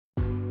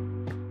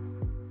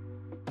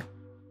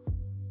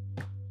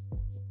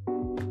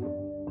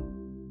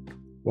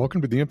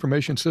Welcome to the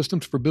Information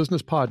Systems for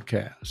Business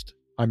podcast.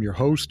 I'm your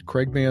host,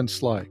 Craig Van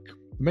Slyke.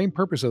 The main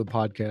purpose of the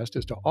podcast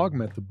is to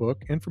augment the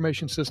book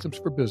Information Systems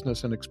for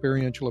Business: An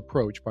Experiential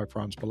Approach by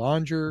Franz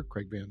Belanger,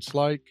 Craig Van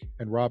Slyke,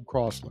 and Rob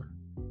Crossler.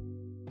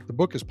 The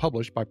book is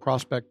published by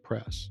Prospect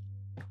Press.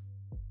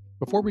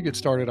 Before we get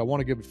started, I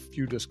want to give a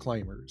few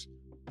disclaimers.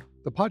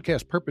 The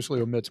podcast purposely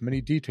omits many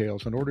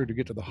details in order to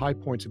get to the high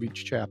points of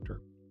each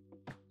chapter.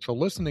 So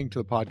listening to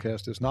the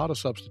podcast is not a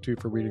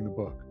substitute for reading the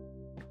book.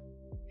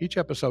 Each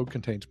episode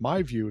contains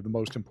my view of the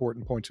most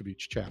important points of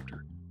each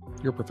chapter.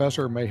 Your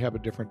professor may have a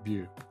different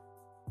view.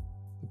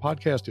 The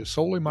podcast is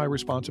solely my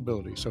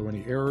responsibility, so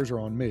any errors are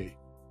on me,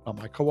 not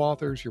my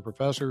co-authors, your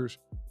professors,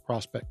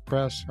 Prospect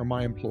Press, or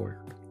my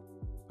employer.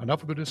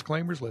 Enough of the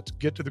disclaimers, let's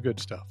get to the good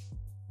stuff.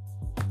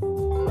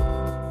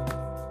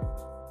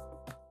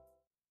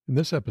 In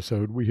this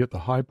episode, we hit the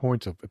high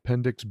points of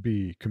Appendix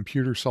B,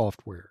 Computer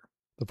Software.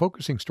 The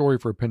focusing story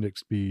for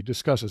Appendix B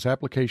discusses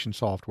application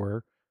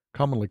software,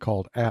 commonly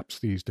called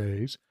apps these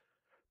days,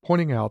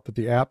 pointing out that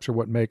the apps are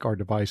what make our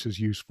devices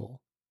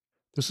useful.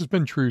 This has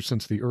been true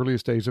since the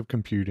earliest days of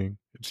computing,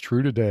 it's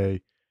true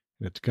today,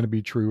 and it's going to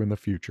be true in the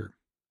future.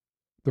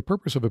 The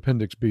purpose of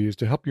Appendix B is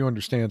to help you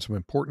understand some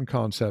important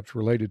concepts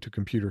related to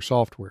computer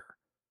software.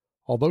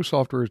 Although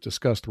software is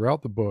discussed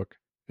throughout the book,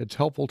 it's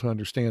helpful to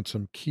understand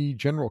some key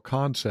general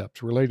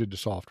concepts related to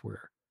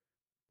software.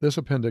 This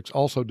appendix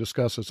also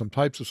discusses some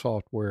types of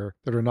software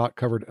that are not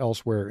covered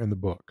elsewhere in the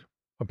book.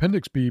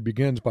 Appendix B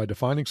begins by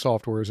defining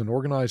software as an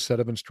organized set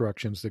of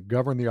instructions that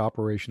govern the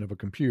operation of a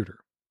computer.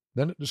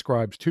 Then it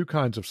describes two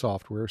kinds of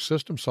software,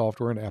 system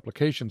software and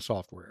application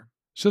software.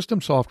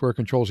 System software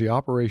controls the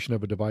operation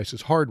of a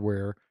device's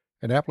hardware,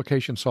 and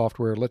application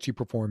software lets you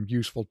perform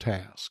useful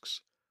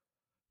tasks.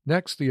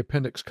 Next, the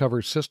appendix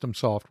covers system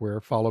software,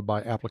 followed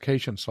by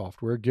application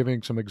software,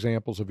 giving some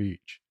examples of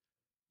each.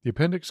 The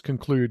appendix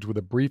concludes with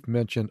a brief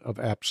mention of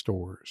app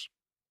stores.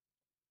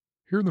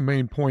 Here are the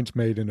main points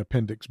made in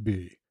Appendix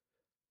B.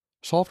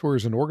 Software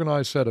is an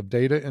organized set of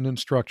data and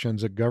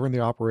instructions that govern the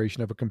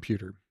operation of a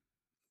computer.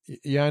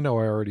 Yeah, I know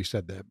I already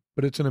said that,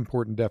 but it's an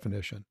important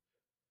definition.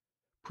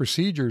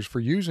 Procedures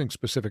for using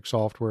specific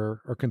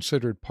software are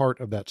considered part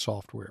of that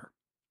software.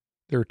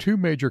 There are two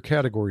major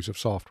categories of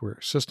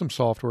software, system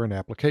software and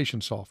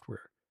application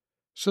software.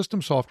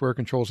 System software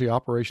controls the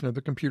operation of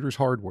the computer's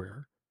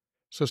hardware.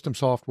 System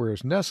software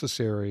is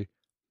necessary,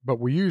 but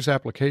we use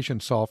application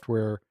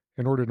software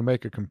in order to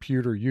make a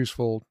computer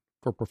useful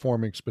for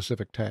performing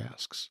specific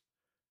tasks.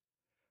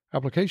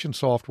 Application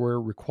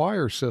software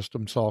requires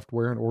system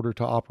software in order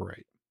to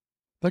operate.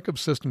 Think of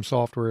system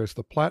software as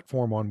the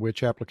platform on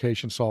which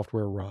application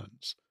software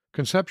runs.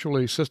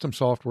 Conceptually, system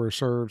software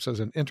serves as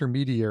an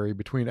intermediary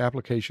between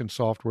application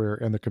software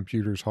and the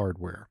computer's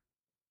hardware.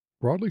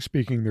 Broadly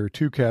speaking, there are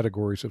two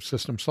categories of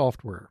system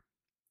software: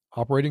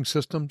 operating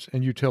systems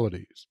and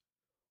utilities.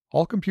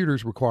 All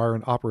computers require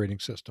an operating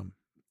system,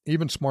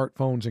 even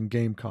smartphones and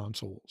game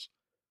consoles.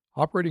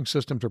 Operating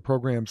systems are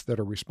programs that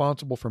are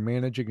responsible for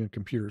managing a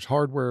computer's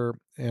hardware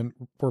and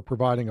for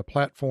providing a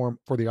platform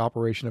for the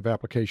operation of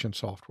application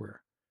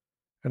software.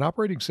 An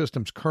operating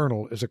system's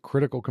kernel is a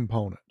critical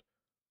component.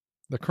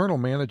 The kernel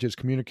manages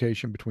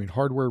communication between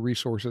hardware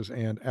resources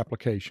and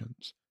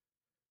applications.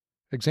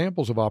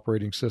 Examples of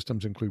operating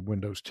systems include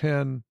Windows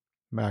 10,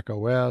 Mac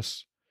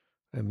OS,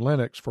 and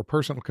Linux for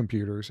personal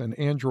computers, and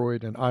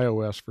Android and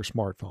iOS for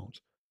smartphones.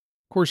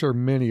 Of course, there are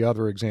many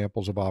other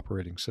examples of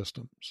operating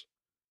systems.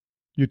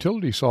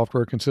 Utility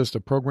software consists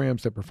of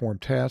programs that perform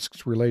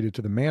tasks related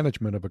to the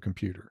management of a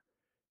computer.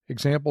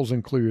 Examples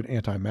include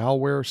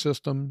anti-malware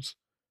systems,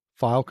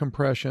 file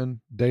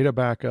compression, data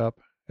backup,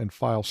 and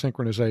file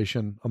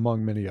synchronization,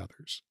 among many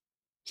others.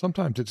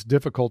 Sometimes it's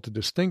difficult to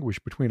distinguish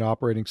between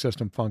operating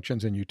system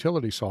functions and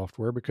utility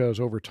software because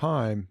over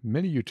time,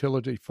 many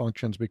utility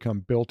functions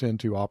become built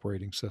into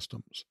operating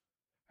systems.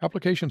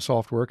 Application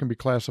software can be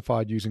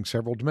classified using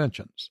several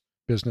dimensions: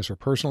 business or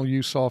personal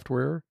use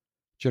software,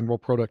 general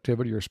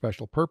productivity or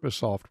special purpose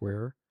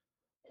software,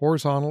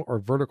 horizontal or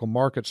vertical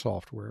market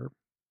software.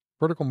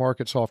 Vertical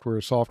market software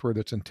is software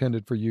that's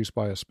intended for use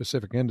by a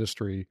specific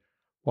industry,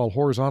 while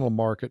horizontal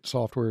market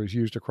software is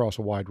used across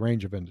a wide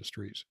range of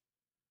industries.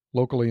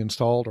 Locally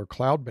installed or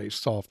cloud-based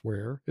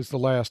software is the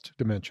last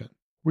dimension.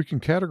 We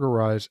can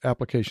categorize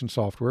application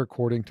software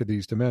according to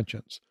these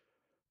dimensions.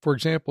 For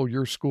example,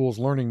 your school's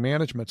learning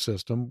management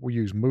system, we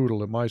use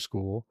Moodle at my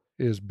school,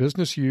 is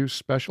business use,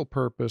 special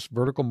purpose,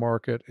 vertical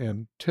market,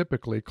 and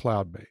typically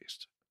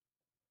cloud-based.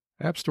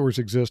 App stores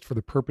exist for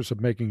the purpose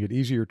of making it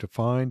easier to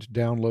find,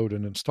 download,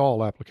 and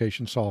install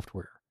application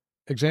software.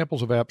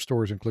 Examples of app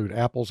stores include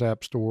Apple's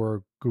App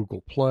Store,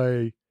 Google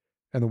Play,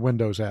 and the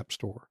Windows App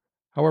Store.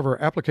 However,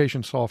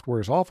 application software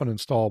is often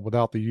installed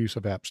without the use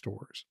of app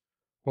stores.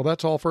 Well,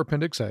 that's all for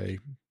Appendix A.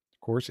 Of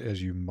course,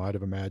 as you might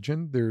have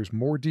imagined, there's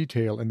more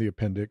detail in the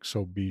appendix,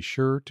 so be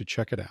sure to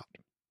check it out.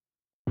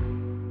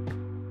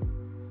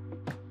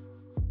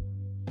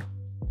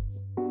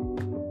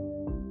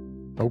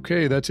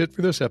 Okay, that's it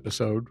for this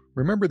episode.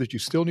 Remember that you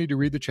still need to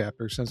read the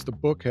chapter since the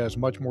book has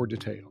much more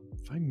detail.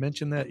 Have I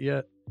mentioned that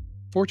yet?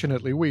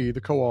 Fortunately, we,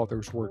 the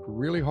co-authors, worked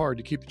really hard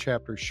to keep the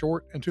chapters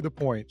short and to the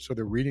point so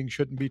the reading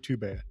shouldn't be too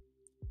bad.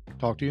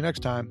 Talk to you next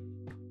time.